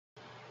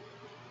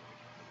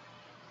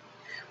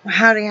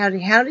Howdy,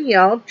 howdy, howdy,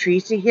 y'all.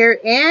 Teresa here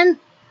and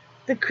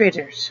the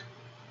critters.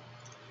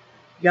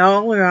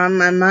 Y'all are on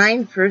my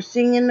mind first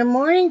thing in the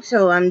morning,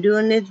 so I'm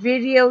doing this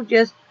video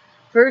just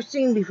first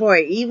thing before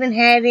I even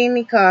had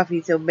any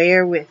coffee, so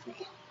bear with me.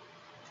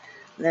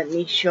 Let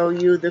me show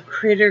you the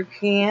critter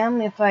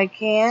cam if I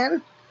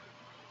can.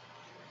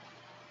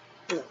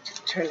 Let's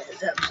just turn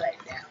this upside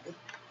down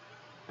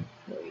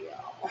for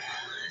y'all.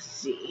 Let's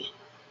see.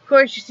 Of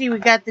course, you see we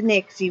got the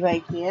Nixie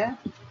right there.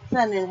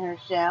 Sunning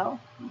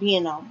herself,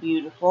 being all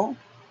beautiful.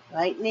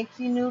 Right,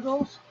 Nixie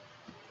Noodles?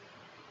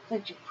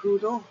 Such a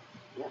poodle.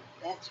 Yep,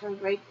 that's her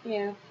right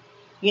there.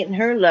 Getting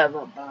her love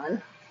up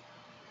on.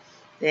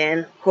 Then,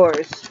 of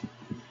course,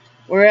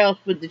 where else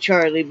would the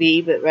Charlie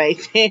be but right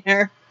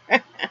there?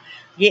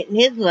 Getting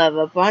his love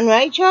up on,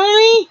 right,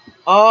 Charlie?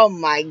 Oh,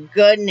 my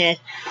goodness.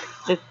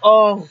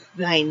 Oh,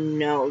 I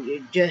know.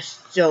 You're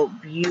just so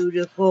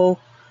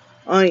beautiful.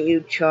 Aren't you,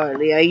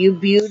 Charlie? Are you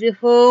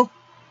beautiful?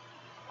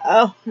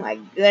 Oh, my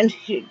goodness.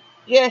 You're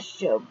just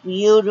so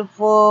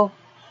beautiful.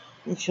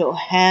 I'm so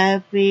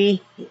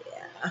happy.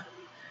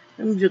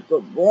 I'm a good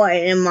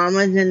boy, and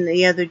Mama's in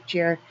the other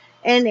chair,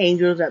 and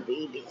Angel's up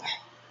eating.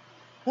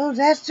 Well,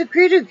 that's the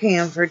critter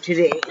cam for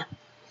today.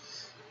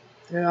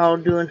 They're all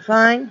doing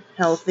fine,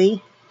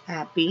 healthy,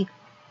 happy,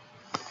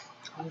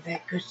 all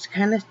that good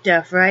kind of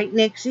stuff, right,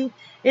 Nixie?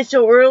 It's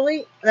so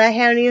early, I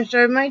haven't even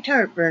started my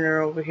tart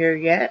burner over here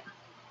yet.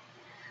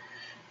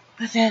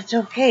 But that's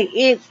okay.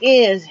 It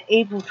is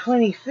April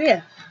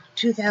 25th,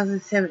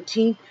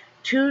 2017,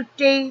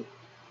 Tuesday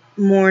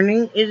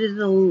morning. It is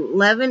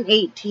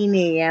 11:18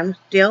 a.m.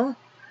 still.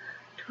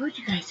 Told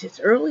you guys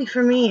it's early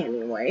for me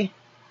anyway.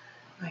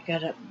 I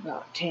got up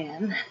about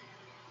 10.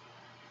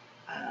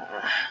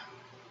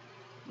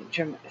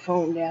 Turn my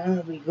phone down.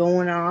 It'll be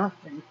going off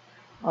and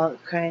all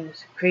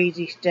kinds of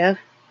crazy stuff.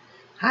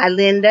 Hi,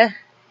 Linda.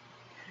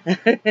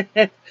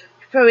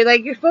 Probably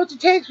like, you're supposed to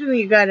text me when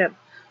you got up.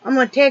 I'm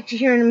going to text you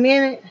here in a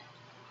minute.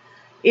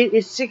 It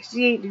is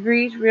 68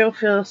 degrees. Real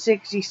feel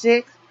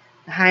 66.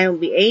 The high will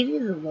be 80.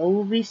 The low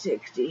will be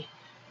 60.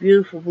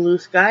 Beautiful blue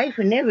skies.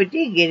 We never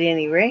did get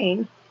any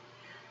rain.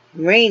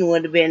 Rain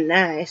would have been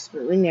nice,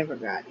 but we never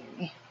got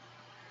any.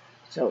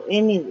 So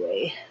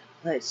anyway,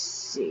 let's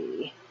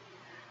see.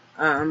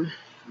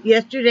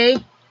 Yesterday,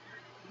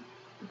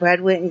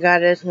 Brad went and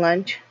got us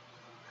lunch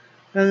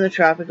from the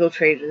Tropical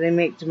Trader. They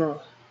make the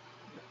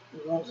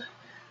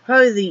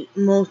probably the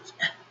most,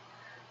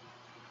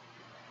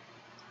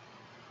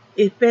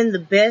 it's been the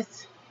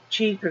best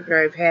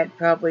cheeseburger I've had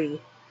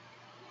probably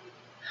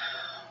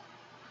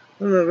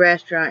from a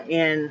restaurant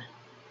in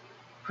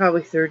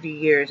probably 30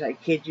 years. I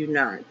kid you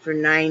not, for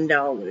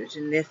 $9.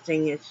 And this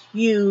thing is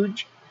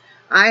huge.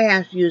 I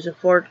have to use a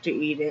fork to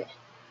eat it.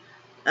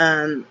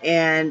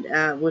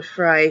 And with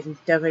fries and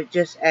stuff, it's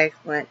just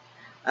excellent.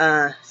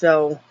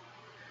 So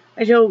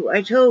I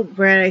told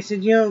Brad, I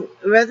said,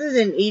 rather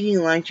than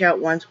eating lunch out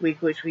once a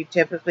week, which we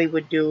typically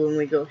would do when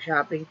we go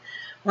shopping,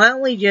 why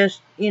don't we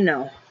just,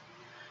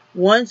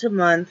 once a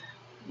month,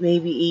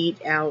 maybe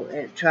eat out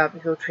at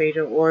Tropical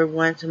Trader, or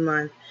once a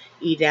month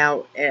eat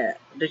out at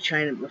the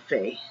China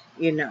Buffet.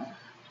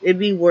 It'd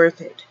be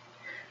worth it,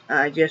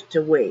 just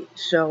to wait.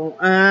 So,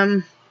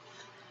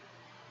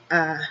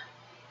 but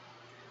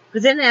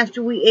then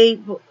after we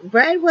ate,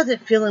 Brad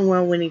wasn't feeling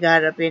well when he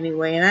got up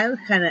anyway, and I was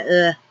kind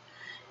of,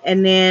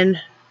 and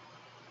then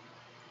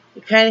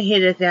it kind of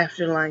hit us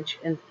after lunch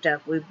and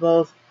stuff. We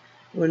both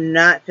were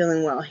not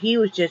feeling well. He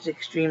was just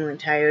extremely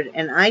tired,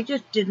 and I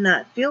just did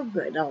not feel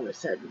good all of a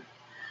sudden.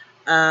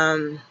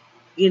 I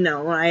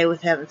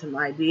was having some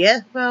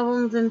IBS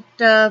problems and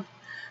stuff,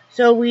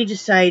 so we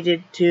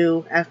decided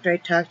to, after I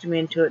talked him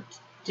into it,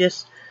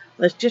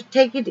 let's just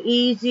take it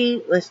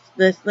easy. Let's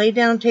lay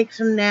down, take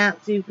some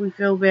naps, see if we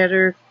feel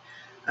better.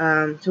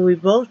 So we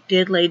both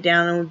did lay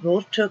down, and we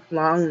both took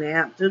long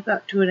naps. It was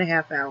about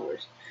 2.5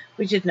 hours,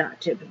 which is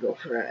not typical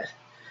for us.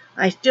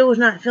 I still was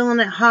not feeling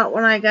that hot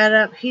when I got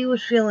up. He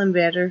was feeling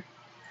better.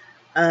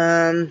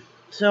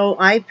 So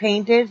I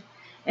painted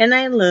and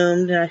I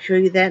loomed, and I'll show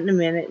you that in a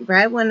minute.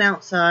 Brad went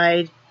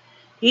outside.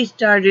 He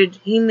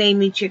made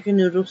me chicken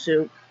noodle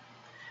soup,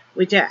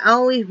 which I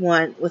always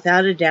want,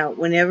 without a doubt.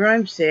 Whenever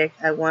I'm sick,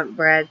 I want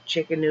Brad's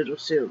chicken noodle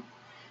soup.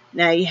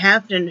 Now, you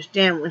have to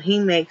understand, when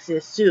he makes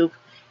this soup,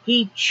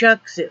 he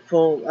chucks it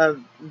full of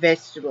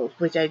vegetables,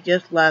 which I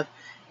just love.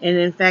 And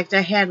in fact,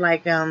 I had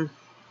like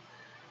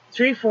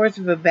 3/4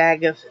 of a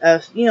bag of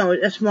a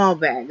small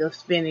bag of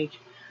spinach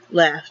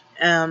left.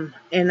 And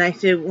I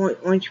said, why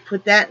don't you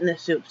put that in the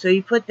soup? So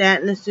you put that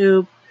in the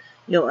soup,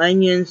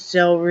 onions,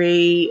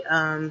 celery.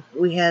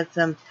 We had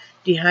some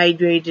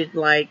dehydrated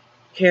like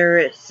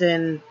carrots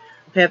and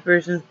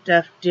peppers and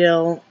stuff,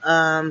 dill,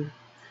 and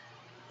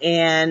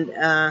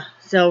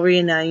celery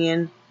and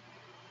onion,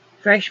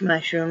 fresh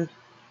mushrooms,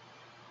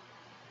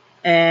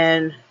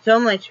 and so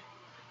much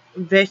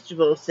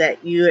vegetables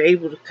that you're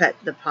able to cut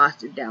the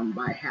pasta down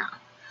by half,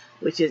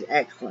 which is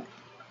excellent.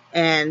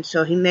 And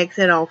so he makes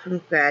it all from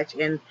scratch,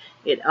 and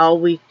it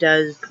always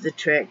does the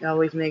trick,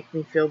 always makes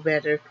me feel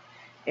better.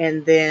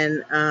 And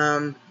then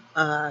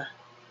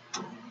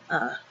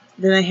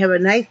then I have a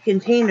nice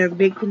container,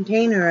 big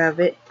container of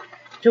it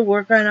to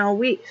work on all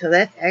week. So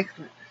that's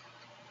excellent.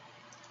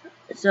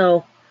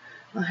 So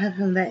I'll have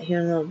some of that here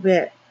in a little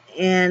bit.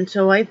 And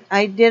so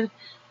I did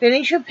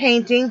finish a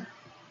painting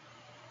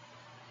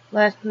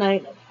last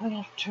night. I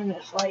have to turn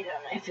this light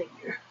on, I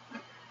figure.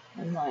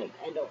 I'm like,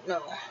 I don't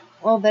know.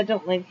 Well, that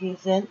don't make any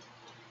sense.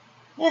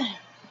 Like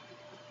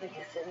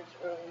I said, it's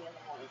early in the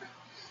morning.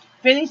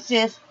 Finish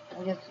this.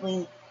 I got to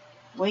lean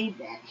way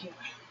back here.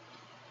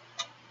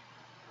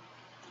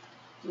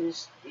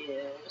 This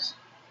is,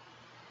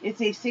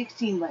 it's a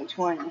 16 by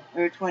 20,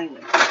 or 20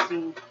 by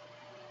 16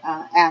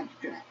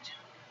 abstract.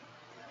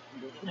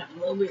 I'm a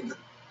little bit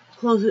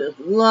closer. There's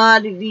a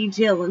lot of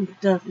detail and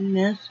stuff in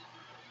this.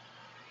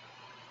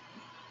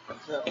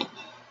 So,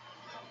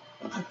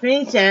 I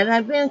finished that.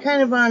 I've been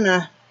kind of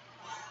on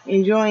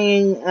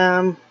enjoying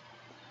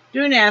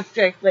doing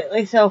abstract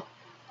lately. So,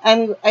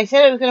 I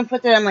said I was going to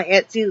put that on my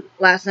Etsy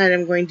last night.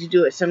 I'm going to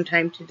do it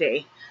sometime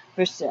today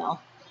for sale.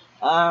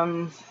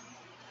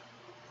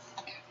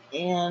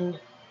 And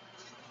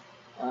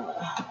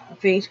I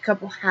finished a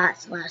couple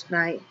hats last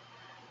night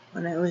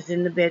when I was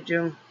in the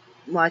bedroom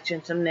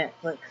watching some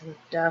Netflix and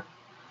stuff.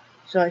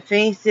 So I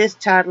finished this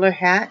toddler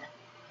hat.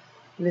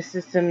 This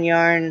is some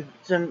yarn,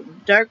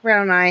 some dark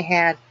brown I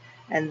had,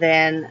 and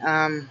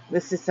then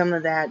this is some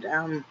of that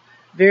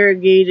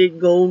variegated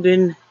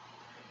golden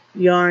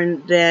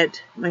yarn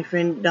that my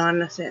friend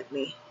Donna sent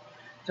me.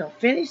 So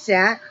finished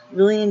that.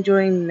 Really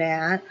enjoying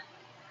that.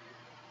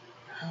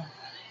 Oh, let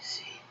me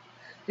see.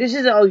 This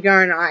is all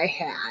yarn I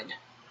had.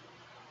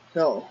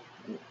 So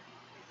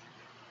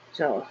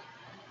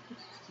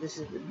this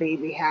is the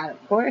baby hat,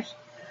 of course.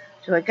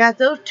 So I got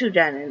those two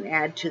done and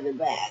add to the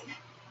bag.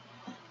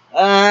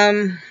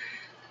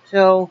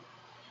 So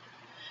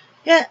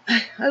yeah,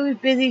 I was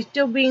busy,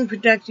 still being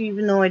productive,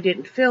 even though I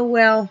didn't feel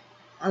well.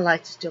 I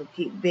like to still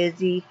keep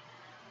busy.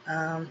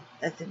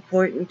 That's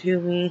important to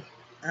me.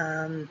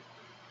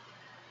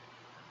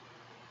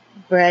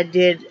 Brad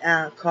did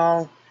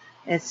call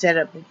and set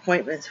up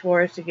appointments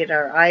for us to get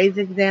our eyes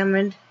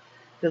examined,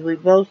 because we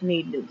both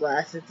need new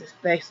glasses,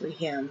 especially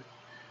him.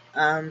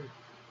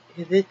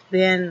 Because it's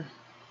been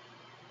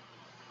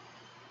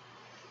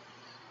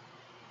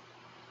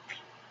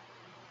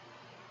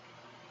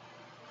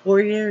 4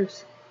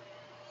 years.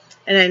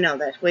 And I know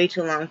that's way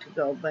too long to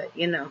go, but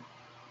you know,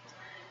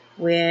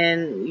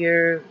 when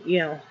you're,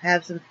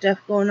 have some stuff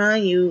going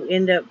on, you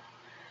end up,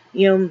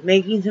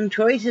 making some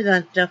choices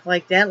on stuff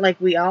like that, like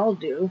we all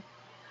do.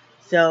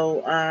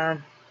 So,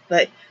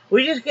 but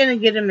we're just going to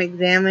get them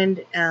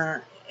examined,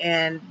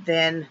 and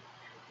then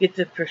get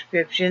the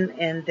prescription,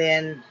 and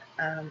then,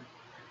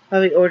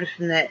 probably order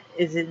from that.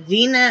 Is it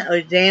Zena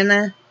or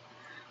Xana?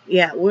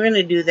 Yeah, we're going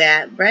to do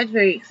that. Brad's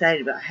very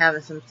excited about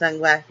having some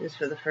sunglasses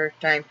for the first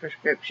time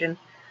prescription,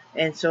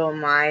 and so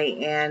am I,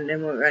 and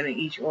then we're going to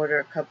each order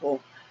a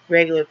couple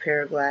regular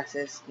pair of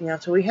glasses,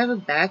 so we have a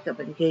backup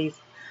in case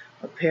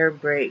a pair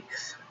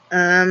breaks.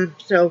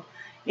 So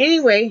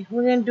anyway,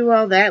 we're going to do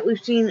all that.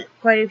 We've seen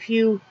quite a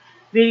few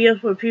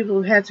videos where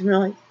people have had some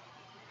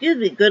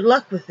really, good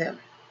luck with them.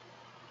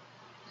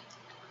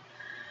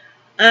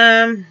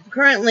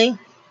 Currently,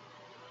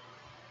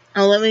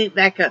 let me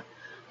back up.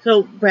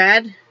 So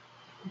Brad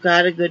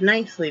got a good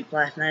night's sleep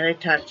last night. I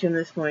talked to him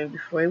this morning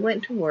before he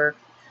went to work.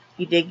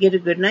 He did get a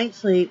good night's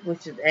sleep,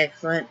 which is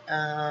excellent.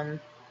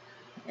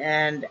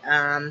 And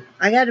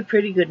I got a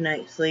pretty good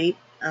night's sleep.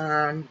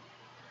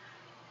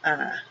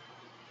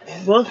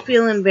 Both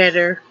feeling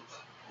better.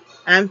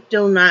 I'm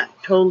still not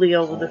totally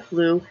over the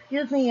flu.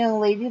 Excuse me, young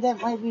lady,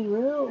 that might be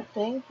rude.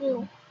 Thank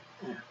you.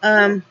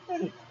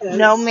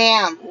 No,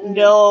 ma'am.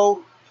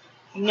 No.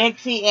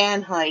 Nixie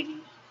and Heidi.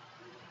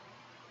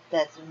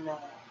 That's a no.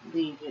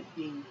 Leave it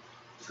be.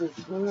 Good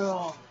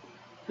girl.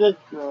 Good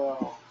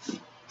girl.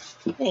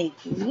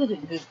 Thank you. You're a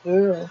good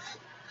girl.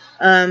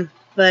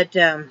 But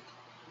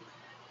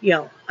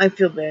I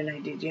feel better than I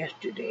did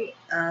yesterday.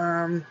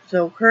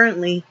 So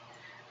currently,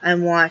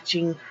 I'm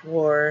watching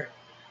for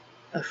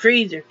a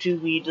freezer to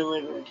be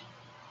delivered.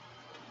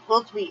 It's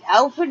supposed to be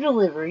out for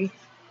delivery.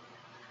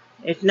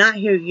 It's not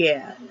here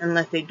yet,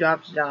 unless they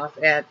dropped it off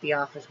at the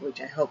office, which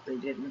I hope they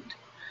didn't.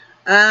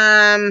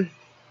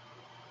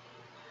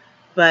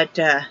 But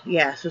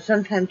yeah, so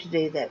sometime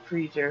today that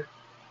freezer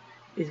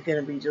is going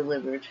to be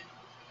delivered,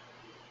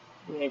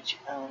 which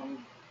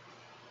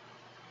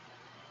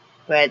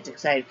Brad's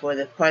excited for.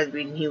 That's part of the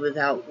reason he was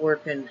out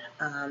working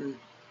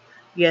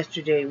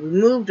yesterday. We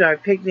moved our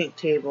picnic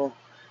table.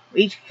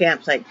 Each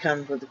campsite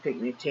comes with a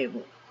picnic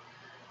table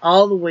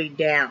all the way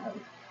down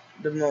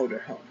the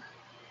motorhome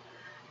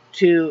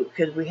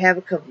because we have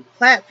a couple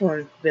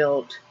platforms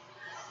built,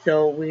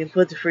 so we can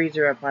put the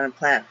freezer up on a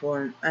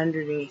platform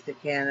underneath the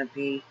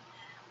canopy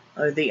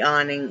or the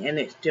awning, and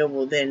it still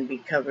will then be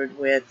covered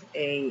with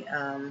a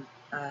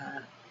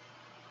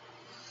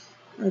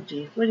what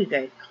do you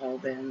guys call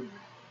them?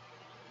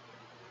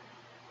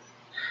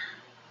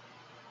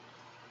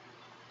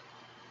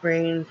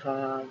 Brain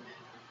fog.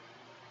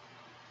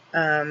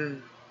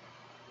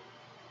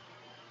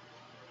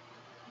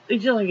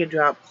 it's just like a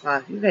drop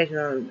cloth. You guys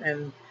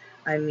know,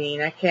 I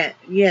mean, I can't,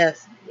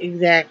 yes,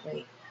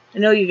 exactly. I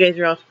know you guys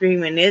are all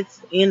screaming,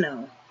 it's,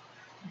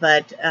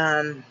 but,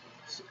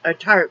 a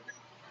tarp,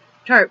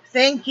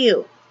 thank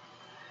you.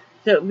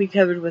 So it would be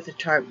covered with a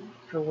tarp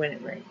for when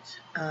it rains.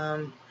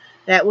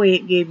 That way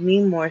it gave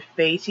me more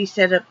space. He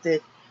set up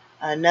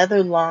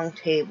another long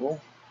table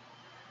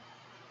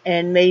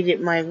and made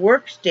it my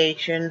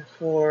workstation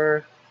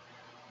for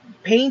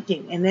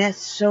painting, and that's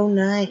so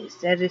nice.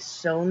 That is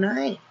so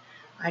nice.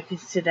 I can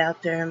sit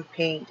out there and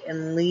paint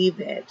and leave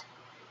it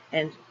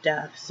and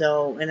stuff.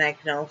 So, and I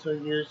can also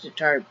use the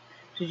tarp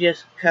to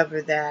just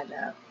cover that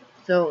up.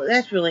 So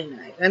that's really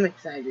nice. I'm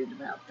excited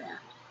about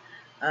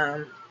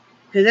that.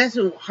 Because that's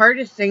the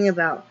hardest thing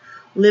about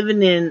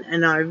living in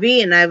an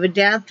RV, and I've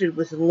adapted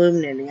with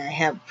illuminating. I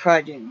have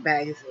project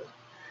bags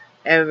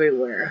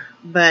everywhere.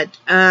 But,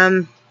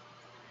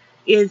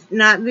 is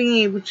not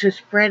being able to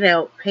spread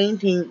out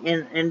painting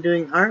and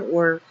doing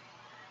artwork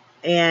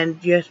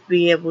and just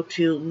be able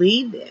to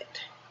leave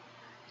it,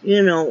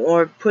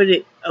 or put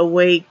it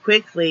away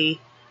quickly,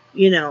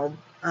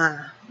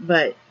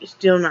 but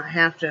still not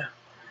have to,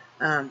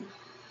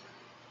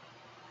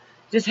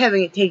 just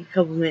having it take a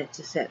couple minutes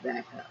to set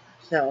back up.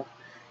 So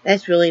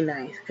that's really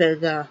nice,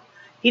 because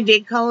he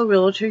did call a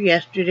realtor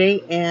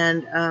yesterday,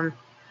 and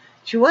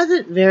she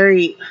wasn't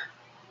very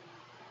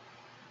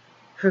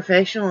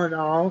professional at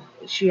all.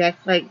 She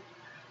acted like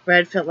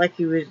Brad felt like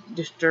he was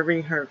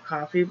disturbing her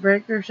coffee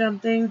break or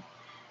something.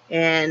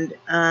 And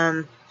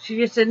she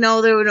just said,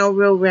 no, there were no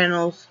real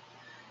rentals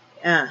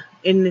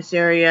in this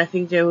area. I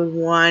think there was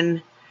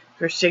one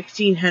for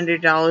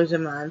 $1,600 a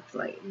month.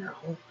 Like, no.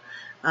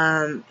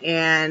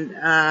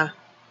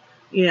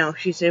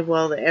 She said,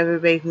 well,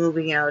 everybody's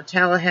moving out of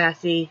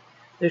Tallahassee.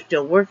 They're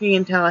still working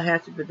in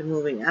Tallahassee, but they're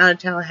moving out of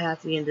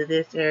Tallahassee into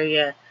this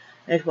area.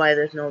 That's why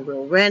there's no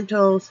real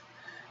rentals.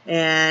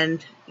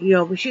 And,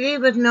 but she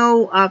gave us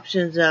no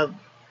options of,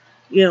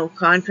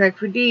 contract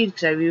for deeds,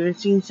 because I've even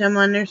seen some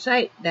on their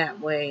site that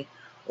way.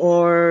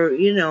 Or,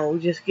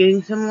 just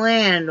getting some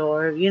land,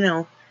 or,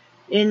 any,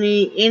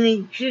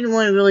 she didn't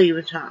want to really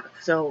even talk.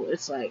 So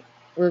it's like,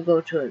 we'll go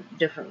to a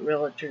different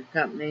realtor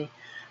company.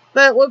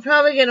 But we're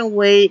probably going to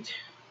wait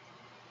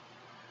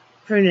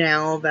for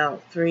now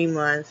about 3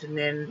 months and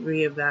then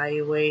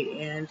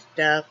reevaluate and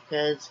stuff,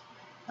 because,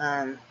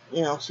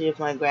 see if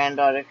my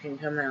granddaughter can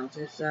come out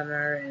this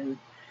summer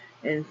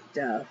and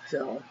stuff.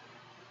 So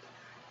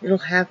it'll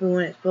happen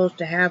when it's supposed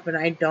to happen.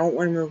 I don't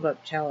want to move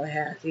up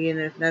Tallahassee, and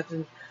there's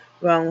nothing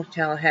wrong with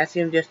Tallahassee.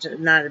 I'm just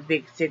not a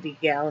big city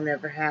gal,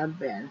 never have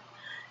been.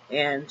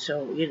 And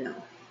so,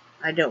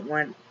 I don't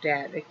want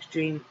that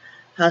extreme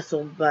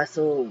hustle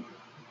bustle,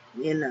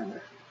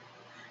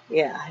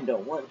 Yeah, I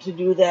don't want to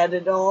do that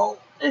at all.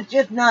 It's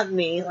just not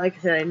me. Like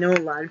I said, I know a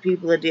lot of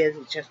people it is.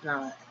 It's just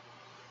not.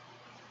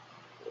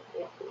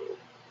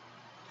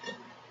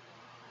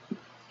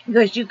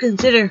 Because you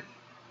consider,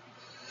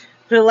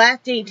 for the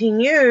last 18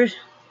 years,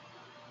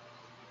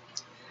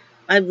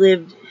 I've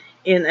lived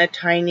in a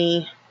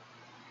tiny,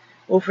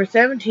 for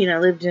 17, I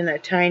lived in a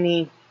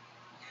tiny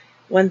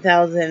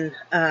 1,000,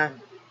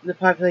 the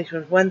population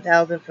was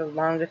 1,000 for the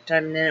longest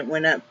time, and then it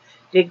went up,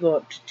 did go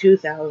up to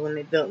 2,000 when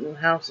they built new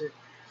houses.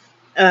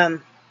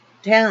 Town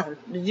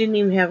that didn't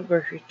even have a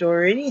grocery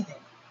store or anything.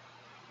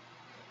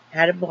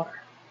 Had a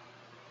bar.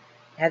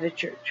 Had a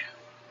church.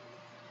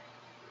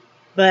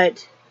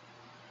 But,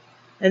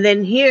 and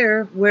then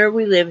here, where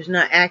we live is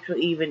not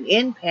actually even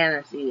in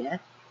PANACEA.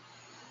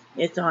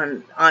 It's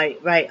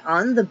right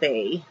on the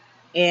bay.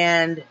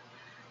 And,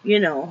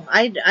 no.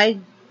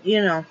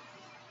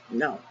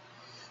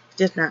 It's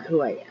just not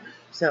who I am.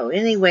 So,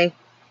 anyway.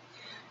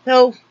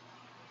 So,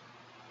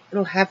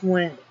 it'll happen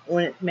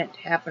when it's meant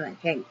to happen. I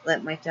can't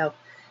let myself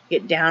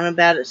get down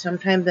about it.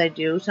 Sometimes I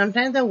do.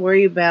 Sometimes I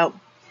worry about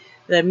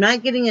that I'm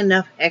not getting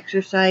enough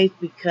exercise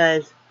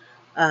because,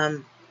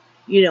 when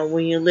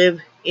you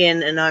live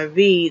in an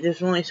RV,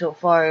 there's only so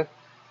far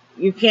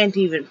you can't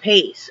even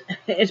pace,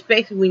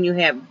 especially when you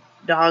have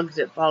dogs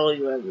that follow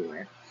you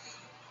everywhere.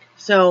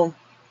 So,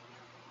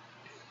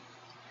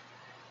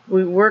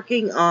 we're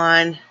working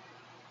on,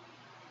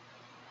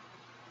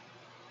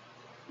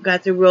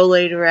 got the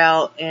rollator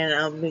out, and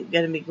I'm going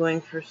to be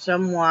going for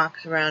some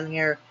walks around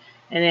here,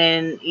 and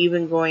then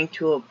even going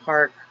to a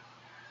park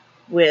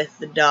with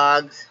the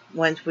dogs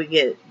once we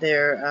get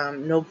their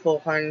no pull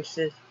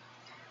harnesses.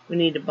 We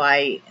need to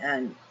buy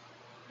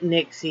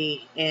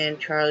Nixie and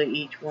Charlie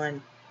each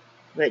one,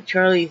 but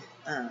Charlie's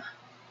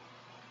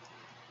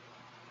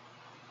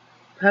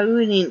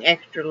probably need an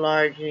extra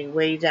large, and he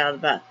weighs out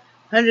about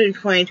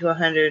 120 to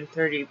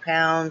 130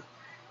 pounds,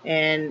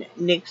 and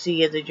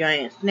Nixie is a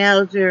giant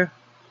schnauzer.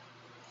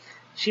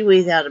 She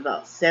weighs out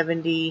about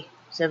 70,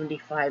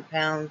 75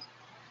 pounds,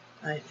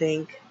 I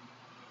think.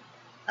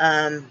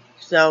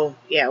 So,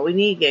 yeah, we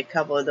need to get a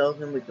couple of those,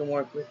 and we can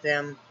work with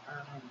them,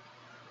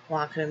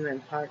 walk them in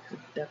parks and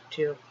stuff,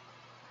 too.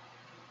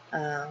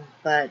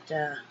 But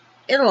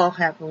it'll all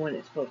happen when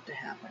it's supposed to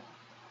happen.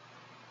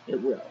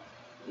 It will.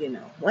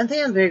 One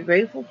thing I'm very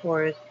grateful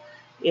for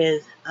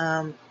is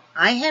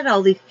I had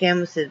all these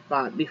canvases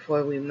bought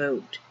before we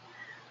moved.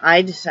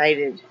 I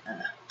decided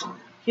a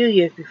few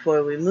years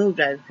before we moved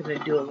I was going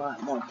to do a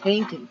lot more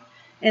painting.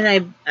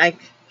 And I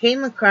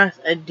came across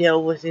a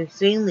deal with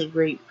insanely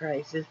great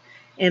prices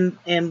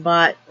and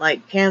bought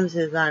like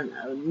canvases on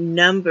a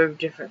number of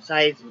different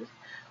sizes.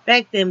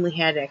 Back then we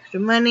had extra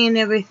money and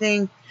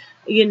everything,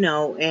 you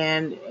know,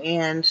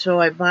 and so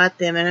I bought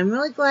them, and I'm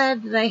really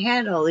glad that I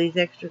had all these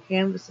extra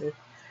canvases.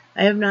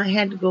 I have not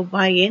had to go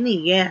buy any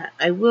yet.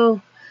 I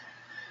will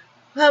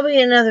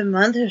probably another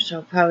month or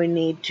so, probably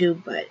need to,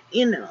 but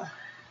you know.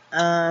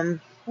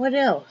 What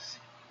else?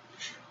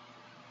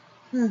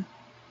 I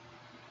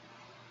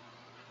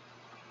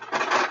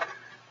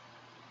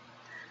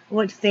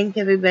want to thank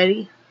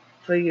everybody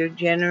for your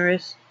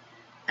generous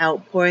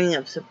outpouring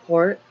of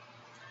support.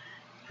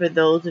 For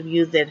those of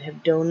you that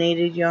have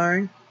donated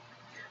yarn.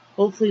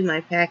 Hopefully my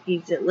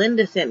package that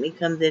Linda sent me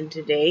comes in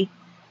today.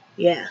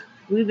 Yeah,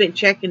 we've been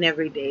checking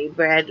every day.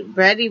 Brad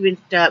even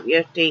stopped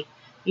yesterday.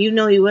 You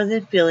know he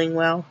wasn't feeling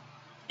well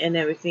and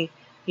everything.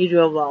 He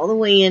drove all the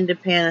way into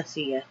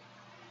PANACEA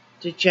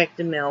to check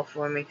the mail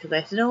for me, because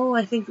I said, oh,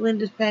 I think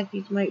Linda's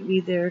package might be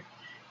there.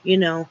 You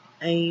know,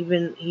 he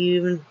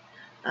even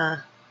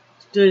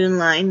stood in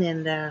line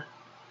and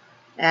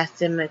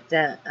asked him at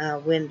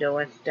the window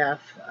and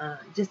stuff,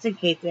 just in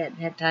case they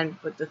hadn't had time to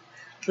put the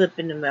slip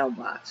in the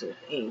mailbox or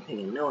anything.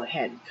 I know it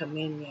hadn't come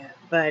in yet,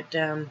 but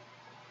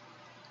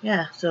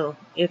yeah. So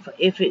if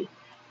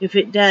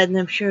it does, and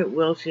I'm sure it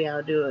will, see,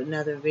 I'll do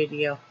another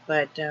video.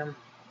 But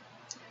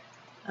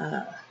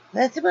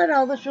that's about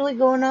all that's really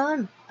going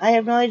on. I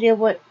have no idea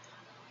what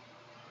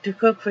to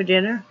cook for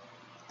dinner,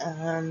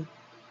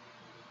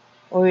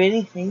 or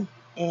anything,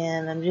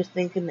 and I'm just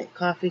thinking that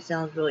coffee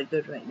sounds really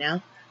good right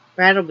now.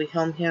 Brad will be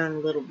home here in a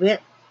little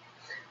bit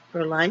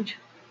for lunch,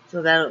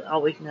 so that's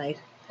always nice.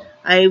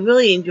 I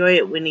really enjoy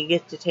it when he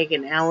gets to take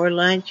an hour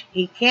lunch.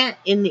 He can't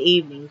in the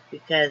evenings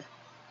because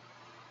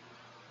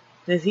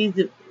he's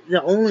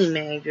the only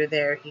manager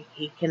there.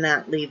 He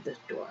cannot leave the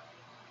store.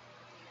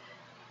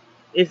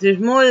 If there's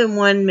more than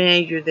one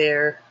manager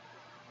there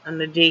on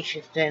the day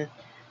shift, then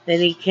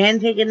he can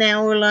take an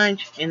hour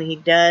lunch, and he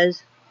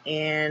does.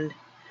 And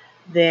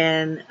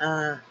then,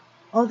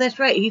 oh, that's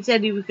right, he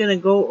said he was going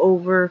to go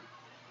over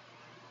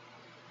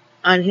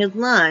on his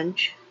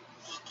lunch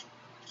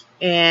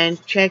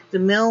and check the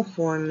mail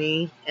for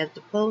me at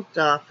the post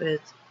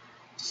office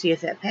to see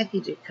if that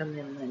package had come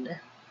in, Linda.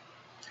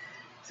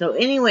 So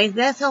anyways,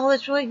 that's all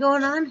that's really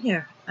going on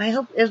here. I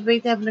hope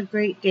everybody's having a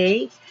great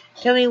day.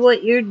 Tell me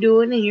what you're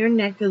doing in your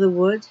neck of the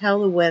woods, how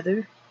the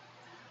weather.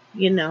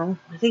 You know,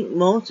 I think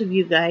most of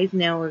you guys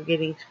now are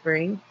getting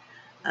spring.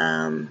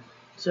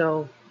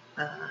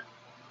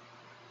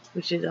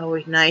 Which is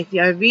always nice. The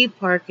RV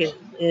park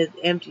is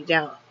emptied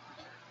out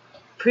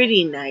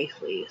pretty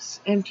nicely. It's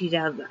emptied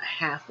out about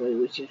halfway,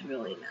 which is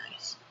really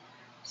nice.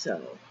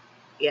 So,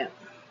 yeah.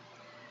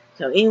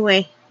 So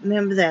anyway,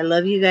 remember that I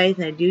love you guys,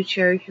 and I do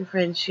cherish your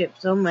friendship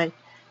so much.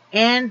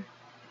 And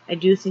I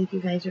do think you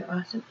guys are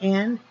awesome.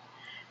 And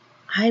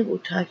I will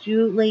talk to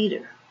you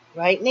later.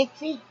 Right,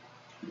 Nixie?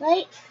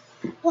 Right?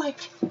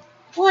 What?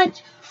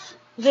 What?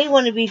 They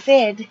want to be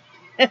fed.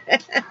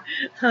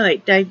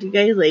 Alright, talk to you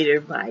guys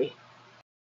later. Bye.